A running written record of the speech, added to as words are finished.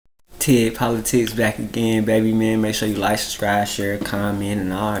TiggPolitics back again, baby, man. Make sure you like, subscribe, share, comment,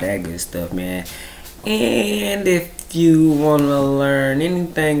 and all that good stuff, man. And if you want to learn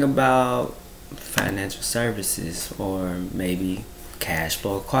anything about financial services or maybe cash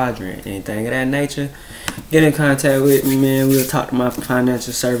flow quadrant, anything of that nature, get in contact with me, man. We'll talk to my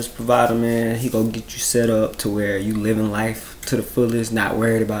financial service provider, man. He gonna get you set up to where you living life to the fullest, not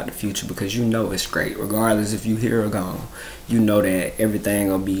worried about the future, because you know it's great regardless if you here or gone. You know that everything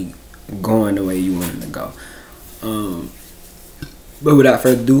gonna be going the way you want it to go. But without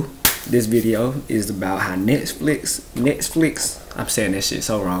further ado, this video is about how Netflix, I'm saying that shit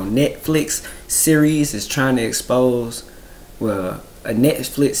so wrong. Netflix series is trying to expose, well, a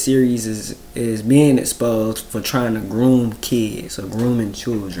Netflix series is being exposed for trying to groom kids or grooming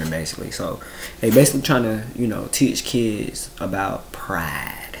children, basically. So they basically trying to, you know, teach kids about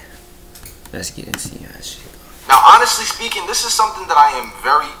pride. Let's get into that shit. Now, honestly speaking, this is something that I am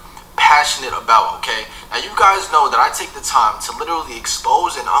very passionate about, okay? Now, you guys know that I take the time to literally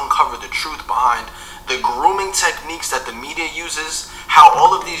expose and uncover the truth behind the grooming techniques that the media uses, how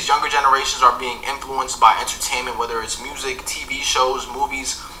all of these younger generations are being influenced by entertainment, whether it's music, TV shows,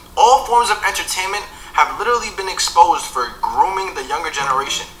 movies. All forms of entertainment have literally been exposed for grooming the younger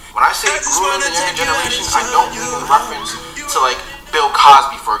generation. When I say grooming the younger generation, I don't mean in reference to like Bill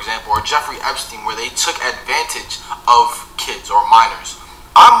Cosby, for example, or Jeffrey Epstein, where they took advantage of kids or minors.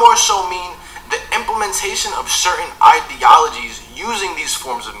 I more so mean the implementation of certain ideologies using these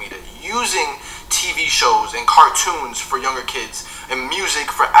forms of media, using TV shows and cartoons for younger kids and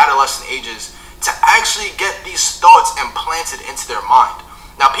music for adolescent ages to actually get these thoughts implanted into their mind.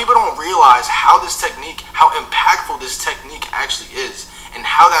 Now, people don't realize how this technique, how impactful this technique actually is, and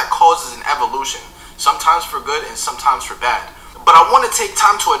how that causes an evolution, sometimes for good and sometimes for bad. But I want to take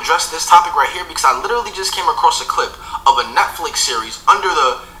time to address this topic right here because I literally just came across a clip of a Netflix series under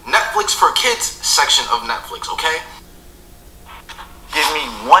the Netflix for Kids section of Netflix, okay? Give me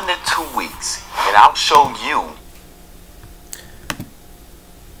 1 to 2 weeks and I'll show you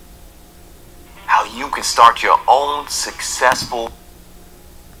how you can start your own successful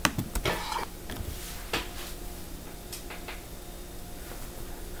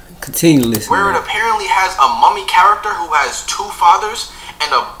continue listening. Where it apparently has a mummy character who has 2 fathers and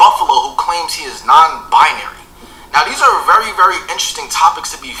a buffalo who claims he is non-binary. Now, these are very, very interesting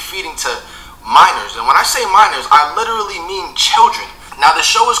topics to be feeding to minors. And when I say minors, I literally mean children. Now, the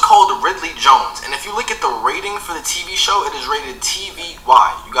show is called Ridley Jones. And if you look at the rating for the TV show, it is rated TVY.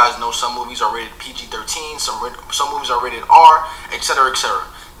 You guys know some movies are rated PG-13, some movies are rated R, etc., etc.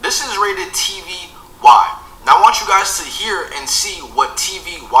 This is rated TVY. Now, I want you guys to hear and see what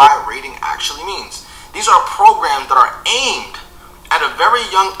TVY rating actually means. These are programs that are aimed at a very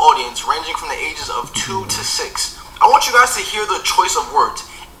young audience ranging from the ages of 2 to 6. I want you guys to hear the choice of words.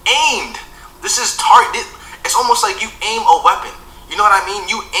 Aimed. This is targeted. It's almost like you aim a weapon. You know what I mean?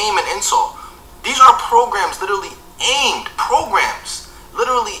 You aim an insult. These are programs literally aimed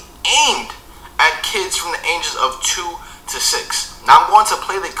at kids from the ages of 2 to 6. Now, I'm going to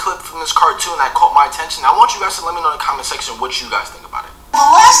play the clip from this cartoon that caught my attention. I want you guys to let me know in the comment section what you guys think about it. The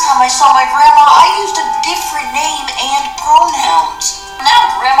last time I saw my grandma, I used a different name and pronouns.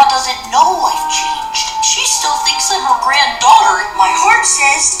 Now grandma doesn't know I've changed. She still thinks I'm her granddaughter. My heart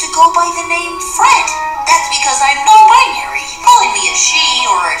says to go by the name Fred. That's because I'm non-binary. Calling me a she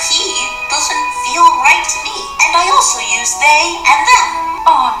or a he doesn't feel right to me. And I also use they and them.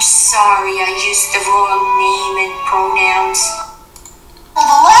 Oh, I'm sorry, I used the wrong name and pronouns.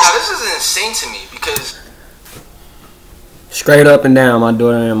 Now, this is insane to me because straight up and down, my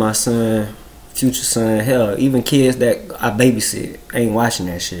daughter and my son, future son, hell, even kids that I babysit ain't watching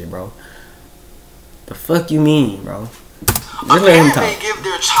that shit, bro. The fuck you mean, bro? A parent may give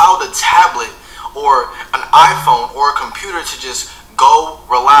their child a tablet or an iPhone or a computer to just go,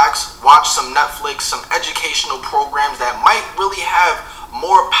 relax, watch some Netflix, some educational programs that might really have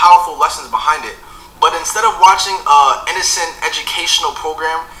more powerful lessons behind it. But instead of watching an innocent educational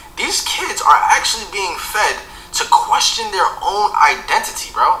program, these kids are actually being fed to question their own identity,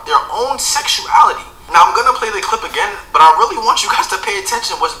 bro. Their own sexuality. Now, I'm going to play the clip again, but I really want you guys to pay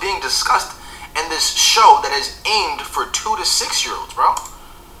attention to what's being discussed in this show that is aimed for 2 to 6-year-olds, bro.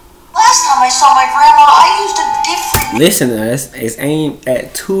 Last time I saw my grandma, I used a different... Listen to us. It's aimed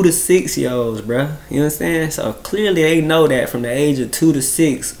at 2 to 6-year-olds, bro. You understand? So clearly they know that from the age of 2 to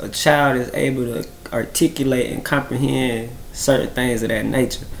 6, a child is able to articulate and comprehend certain things of that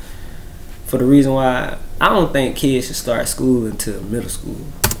nature. For the reason why I don't think kids should start school until middle school,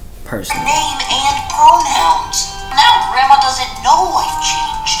 personally. Name and pronouns. Now grandma doesn't know I've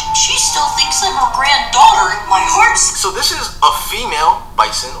changed. She still thinks I'm her granddaughter. My heart's... So this is a female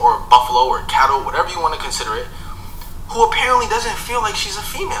bison or buffalo or cattle, whatever you want to consider it, who apparently doesn't feel like she's a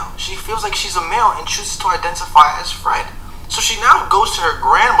female. She feels like she's a male and chooses to identify as Fred. So she now goes to her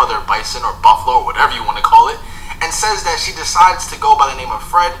grandmother, bison or buffalo or whatever you want to call it, and says that she decides to go by the name of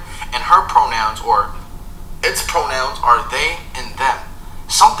Fred, and her pronouns or its pronouns are they and them.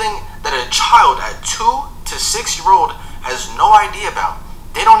 Something that a child at 2 to 6 year old has no idea about.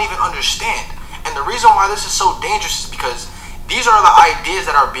 They don't even understand. And the reason why this is so dangerous is because these are the ideas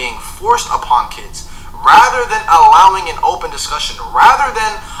that are being forced upon kids. Rather than allowing an open discussion, rather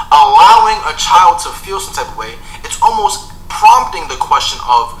than allowing a child to feel some type of way, it's almost prompting the question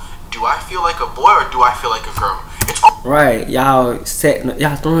of, do I feel like a boy or do I feel like a girl? It's right, y'all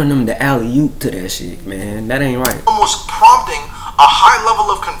throwing them the alley-oop to that shit, man. That ain't right. Almost prompting a high level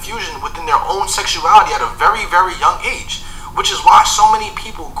of confusion within their own sexuality at a very, very young age, which is why so many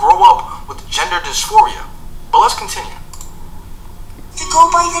people grow up with gender dysphoria. But let's continue. To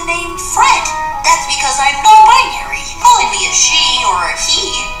go by the name Fred. That's because I'm non-binary. Calling me a she or a he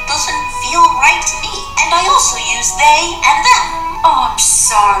doesn't feel right to me. And I also use they and them. Oh, I'm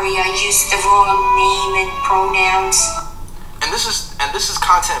sorry, I used the wrong name and pronouns. And this is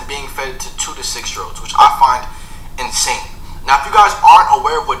content being fed to 2 to 6 year olds, which I find insane. Now, if you guys aren't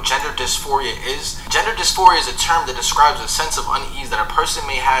aware of what gender dysphoria is a term that describes a sense of unease that a person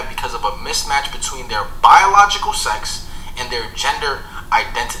may have because of a mismatch between their biological sex and their gender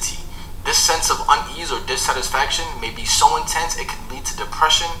identity. This sense of unease or dissatisfaction may be so intense it can lead to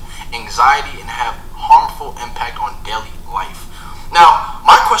depression, anxiety, and have harmful impact on daily life. Now,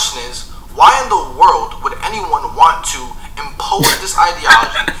 my question is, why in the world would anyone want to impose this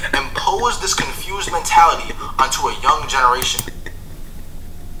ideology, impose this confused mentality onto a young generation?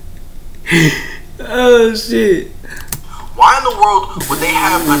 Oh shit. Why in the world would they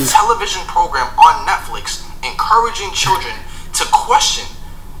have a television program on Netflix encouraging children to question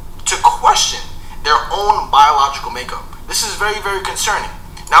their own biological makeup? This is very, very concerning.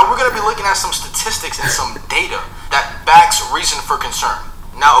 Now, we're going to be looking at some statistics and some data that backs reason for concern.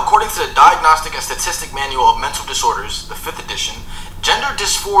 Now, according to the Diagnostic and Statistic Manual of Mental Disorders, the 5th edition, gender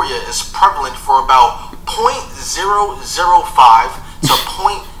dysphoria is prevalent for about 0.005 to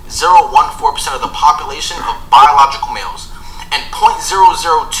 0.014% of the population of biological males, and 0.002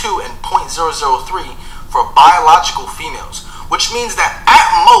 and 0.003 for biological females, which means that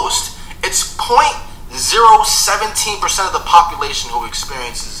at most, it's 0.017% of the population who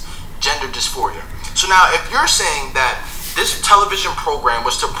experiences gender dysphoria. So now, if you're saying that this television program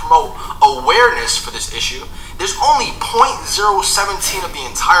was to promote awareness for this issue, there's only 0.017 of the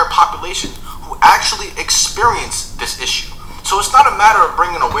entire population who actually experience this issue. So it's not a matter of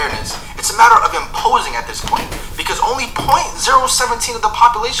bringing awareness, it's a matter of imposing at this point, because only 0.017 of the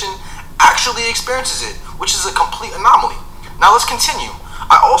population actually experiences it, which is a complete anomaly. Now let's continue.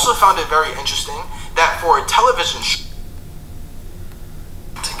 I also found it very interesting that for a television show,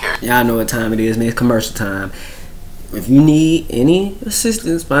 y'all know what time it is, man. It's commercial time. If you need any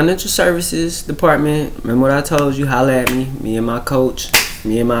assistance, financial services department, remember what I told you, holla at me. Me and my coach,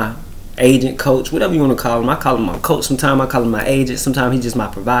 me and my agent, coach, whatever you want to call him. I call him my coach sometimes, I call him my agent, sometimes he's just my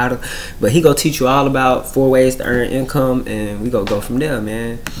provider. But he gonna teach you all about 4 ways to earn income, and we gonna go from there,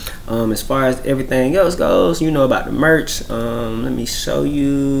 man. As far as everything else goes, you know about the merch. Let me show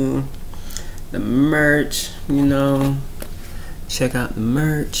you the merch, you know. Check out the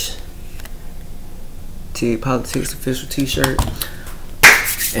merch. TiggPolitics official t-shirt.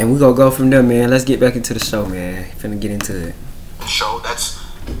 And we gonna go from there, man. Let's get back into the show, man. Finna get into it. Show that's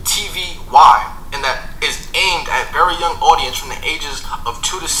TVY, and that is aimed at very young audience from the ages of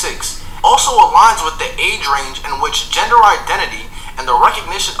 2 to 6. Also aligns with the age range in which gender identity and the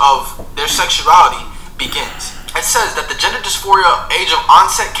recognition of their sexuality begins. It says that the gender dysphoria age of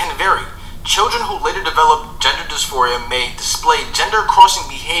onset can vary. Children who later develop gender dysphoria may display gender-crossing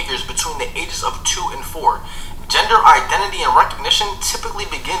behaviors between the ages of 2 and 4. Gender identity and recognition typically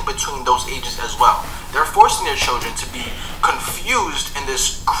begin between those ages as well. They're forcing their children to be confused in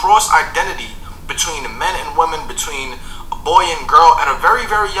this cross-identity between men and women, between a boy and girl at a very,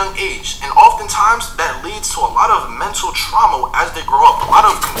 very young age. And oftentimes that leads to a lot of mental trauma as they grow up, a lot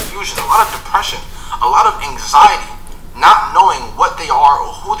of confusion, a lot of depression, a lot of anxiety, not knowing what they are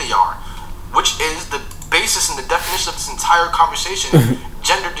or who they are, which is the basis and the definition of this entire conversation,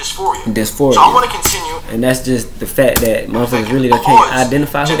 gender dysphoria. Dysphoria. So I want to continue. And that's just the fact that motherfuckers really can't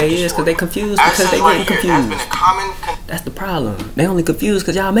identify who they is because they confused, because they getting confused. That's the problem. They only confused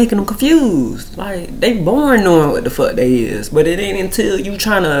because y'all making them confused. Like, they born knowing what the fuck they is. But it ain't until you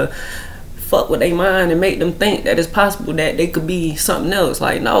trying to fuck with their mind and make them think that it's possible that they could be something else.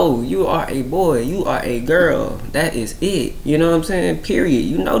 Like, no, you are a boy, you are a girl. That is it. You know what I'm saying? Period.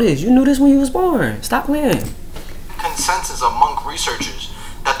 You know this. You knew this when you was born. Stop playing. Consensus among researchers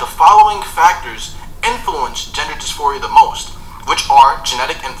that the following factors influence gender dysphoria the most, which are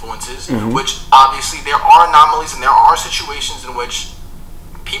genetic influences, which obviously there are anomalies and there are situations in which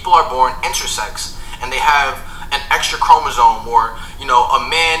people are born intersex and they have an extra chromosome, or a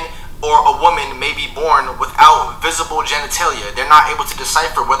man or a woman may be born without visible genitalia. They're not able to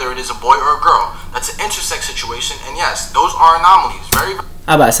decipher whether it is a boy or a girl. That's an intersex situation, and yes, those are anomalies. Very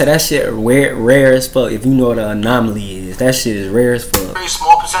I about to say that shit rare as fuck. If you know what an anomaly is, that shit is rare as fuck. Very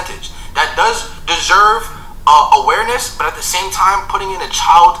small percentage that does deserve awareness, but at the same time, putting in a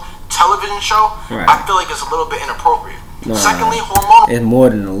child television show, right, I feel like it's a little bit inappropriate. Nah, secondly, hormonal. It's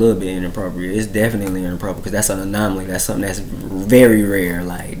more than a little bit inappropriate. It's definitely inappropriate because that's an anomaly. That's something that's very rare.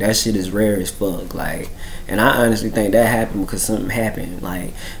 Like, that shit is rare as fuck. Like, and I honestly think that happened because something happened.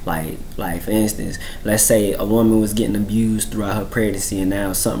 Like for instance, let's say a woman was getting abused throughout her pregnancy and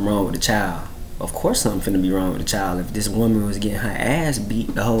now something wrong with the child. Of course something finna be wrong with the child. If this woman was getting her ass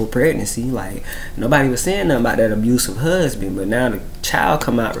beat the whole pregnancy, like, nobody was saying nothing about that abusive husband, but now the child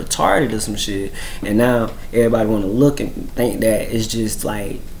come out retarded or some shit, and now everybody wanna look and think that it's just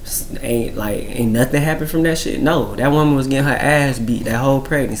ain't nothing happened from that shit. No, that woman was getting her ass beat that whole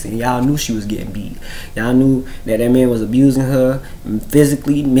pregnancy. Y'all knew she was getting beat. Y'all knew that man was abusing her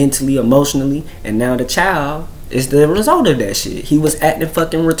physically, mentally, emotionally, and now the child is the result of that shit. He was acting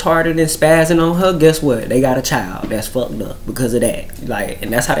fucking retarded and spazzing on her. Guess what? They got a child that's fucked up because of that. Like,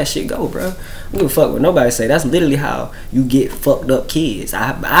 and that's how that shit go, bro. I don't give a fuck what nobody say. That's literally how you get fucked up kids.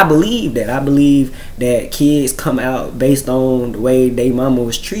 I believe that. I believe that kids come out based on the way they mama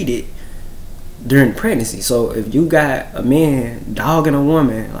was treated during pregnancy. So if you got a man dogging a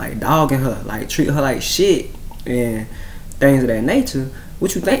woman, like dogging her, like treat her like shit and things of that nature,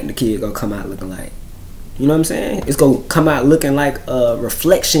 what you think the kid gonna come out looking like? You know what I'm saying? It's gonna come out looking like a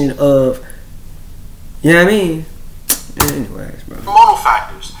reflection of, you know what I mean? Anyways, bro. Hormonal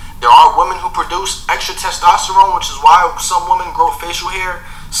factors. There are women who produce extra testosterone, which is why some women grow facial hair,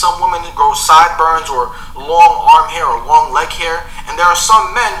 some women grow sideburns or long arm hair or long leg hair, and there are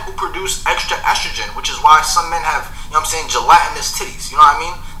some men who produce extra estrogen, which is why some men have, gelatinous titties. You know what I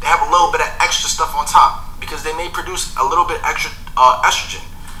mean? They have a little bit of extra stuff on top because they may produce a little bit extra estrogen.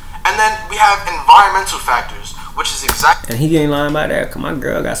 And then we have environmental factors, which is exactly. And he ain't lying about that, cause my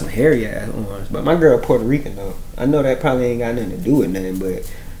girl got some hairy ass arms. But my girl Puerto Rican though. I know that probably ain't got nothing to do with nothing,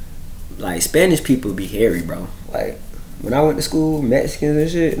 but like Spanish people be hairy, bro. Like when I went to school, Mexicans and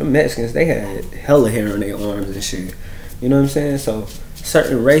shit, the Mexicans, they had hella hair on their arms and shit. You know what I'm saying? So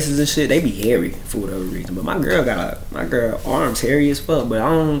certain races and shit, they be hairy for whatever reason. But my girl arms hairy as fuck, but I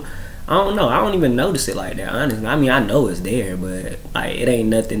don't know. I don't even notice it like that, honestly. I mean, I know it's there, but like it ain't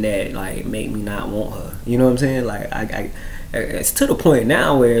nothing that like make me not want her. You know what I'm saying? Like it's to the point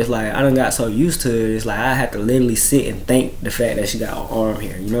now where it's like I done got so used to it. It's like I have to literally sit and think the fact that she got an arm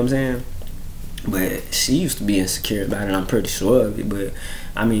hair. You know what I'm saying? But she used to be insecure about it. I'm pretty sure of it. But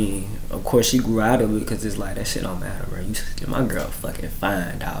I mean, of course she grew out of it because it's like that shit don't matter, bro. My girl fucking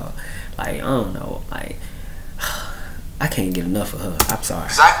fine, dog. Like I don't know, like. I can't get enough of her. I'm sorry.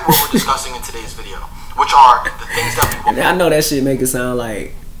 Exactly what we're discussing in today's video, which are the things that we. I know that shit make it sound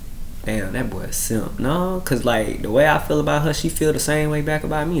like, damn, that boy a simp. No, cause like the way I feel about her, she feel the same way back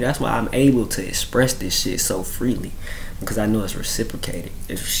about me. That's why I'm able to express this shit so freely, because I know it's reciprocated.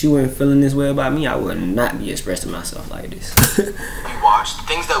 If she wasn't feeling this way about me, I would not be expressing myself like this. We watch the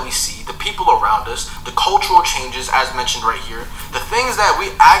things that we see, the people around us, the cultural changes, as mentioned right here, the things that we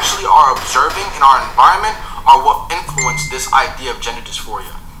actually are observing in our environment are what influence this idea of gender dysphoria.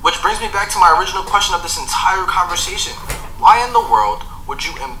 Which brings me back to my original question of this entire conversation. Why in the world would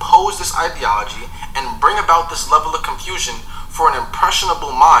you impose this ideology and bring about this level of confusion for an impressionable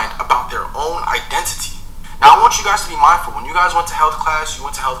mind about their own identity? Now I want you guys to be mindful. When you guys went to health class, you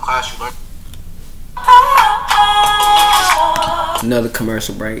learned. Another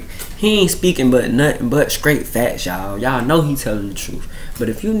commercial break. He ain't speaking but nothing but straight facts, y'all. Y'all know he telling the truth. But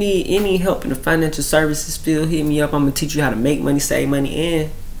if you need any help in the financial services field, hit me up. I'm gonna teach you how to make money, save money,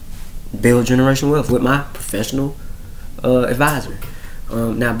 and build generational wealth with my professional advisor.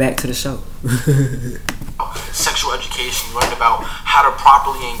 Now back to the show. Sexual education, you learned about how to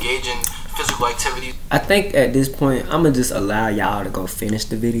properly engage in physical activity. I think at this point, I'm gonna just allow y'all to go finish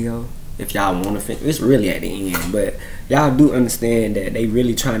the video. If y'all want to finish, it's really at the end, but y'all do understand that they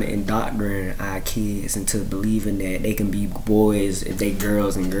really trying to indoctrinate our kids into believing that they can be boys if they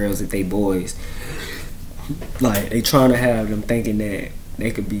girls and girls if they boys. Like they trying to have them thinking that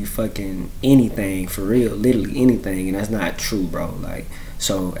they could be fucking anything for real, literally anything, and that's not true, bro. Like,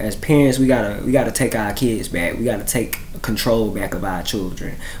 so as parents, we gotta take our kids back. We gotta take control back of our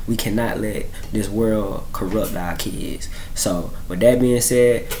children. We cannot let this world corrupt our kids. So with that being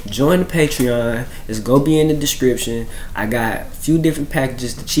said, join the Patreon. It's gonna be in the description. I got a few different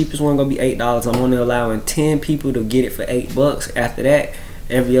packages. The cheapest one gonna be $8. I'm only allowing 10 people to get it for $8. After that,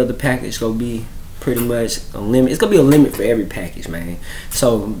 every other package gonna be pretty much a limit. It's gonna be a limit for every package, man.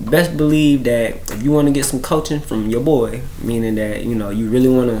 So best believe that if you want to get some coaching from your boy, meaning that, you know, you really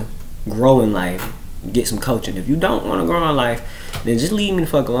want to grow in life, get some coaching. If you don't want to grow in life, then just leave me the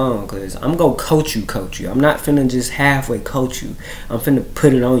fuck alone, because I'm gonna coach you. I'm not finna just halfway coach you. I'm finna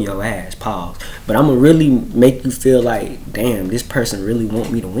put it on your ass, pause. But I'm gonna really make you feel like, damn, this person really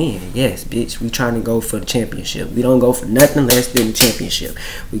want me to win. Yes, bitch, we trying to go for the championship. We don't go for nothing less than the championship.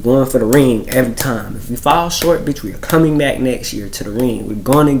 We going for the ring every time. If we fall short, bitch, we are coming back next year to the ring. We're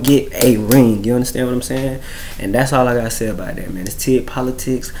gonna get a ring. You understand what I'm saying? And that's all I gotta say about that, man. It's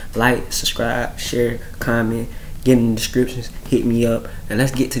TiggPolitics. Like, subscribe, share, comment, get in the descriptions, hit me up, and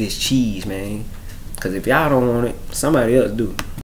let's get to this cheese, man. Because if y'all don't want it, somebody else do.